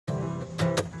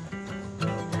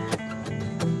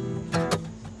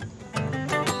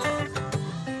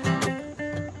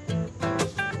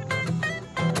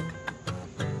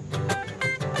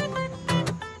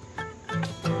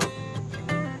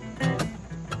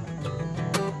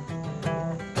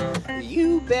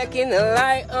back in the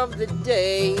light of the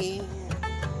day,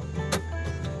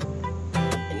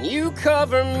 and you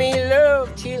cover me,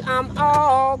 love, till I'm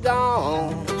all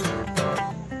gone.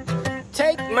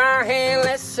 Take my hand,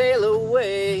 let's sail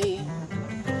away,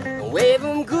 and wave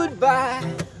them goodbye,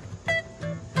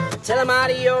 tell them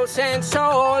adios and so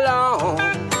long.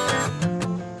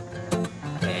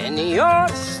 And your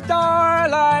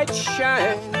starlight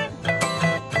shine,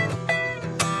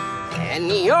 and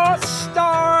your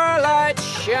starlight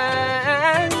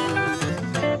shine,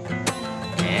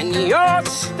 and your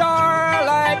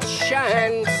starlight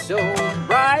shine so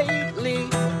brightly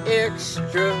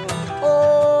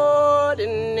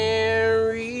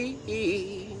extraordinary.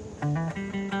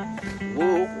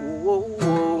 Whoa, whoa,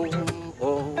 whoa,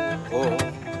 oh, oh,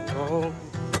 oh.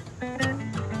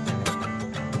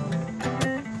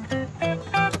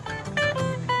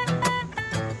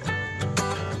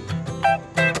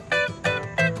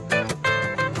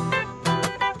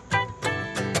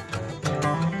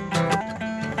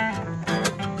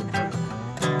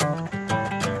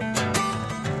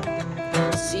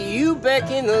 See you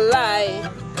back in the light,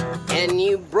 and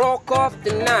you broke off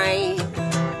the night.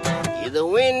 You're the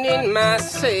wind in my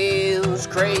sails,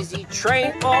 crazy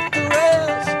train off the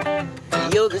rails.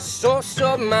 You're the source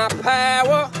of my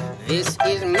power, this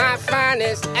is my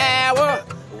finest hour.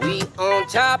 We on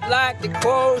top like the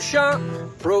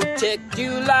quotient, protect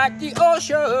you like the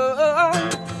ocean.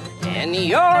 And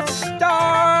your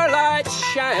starlight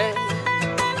shine,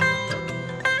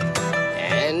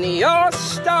 and your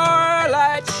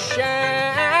starlight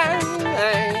shines,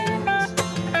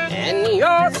 and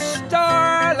your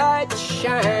starlight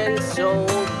shines so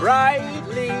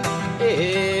brightly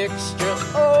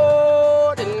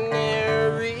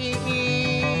extraordinary.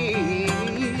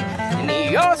 And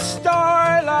your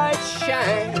starlight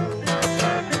shines,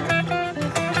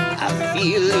 I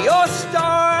feel your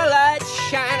starlight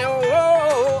shine.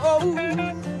 Oh,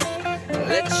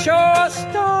 let your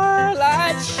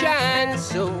starlight shine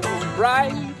so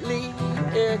brightly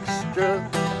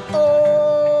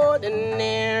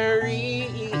extraordinary.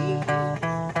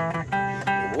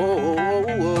 Whoa, whoa,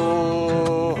 whoa.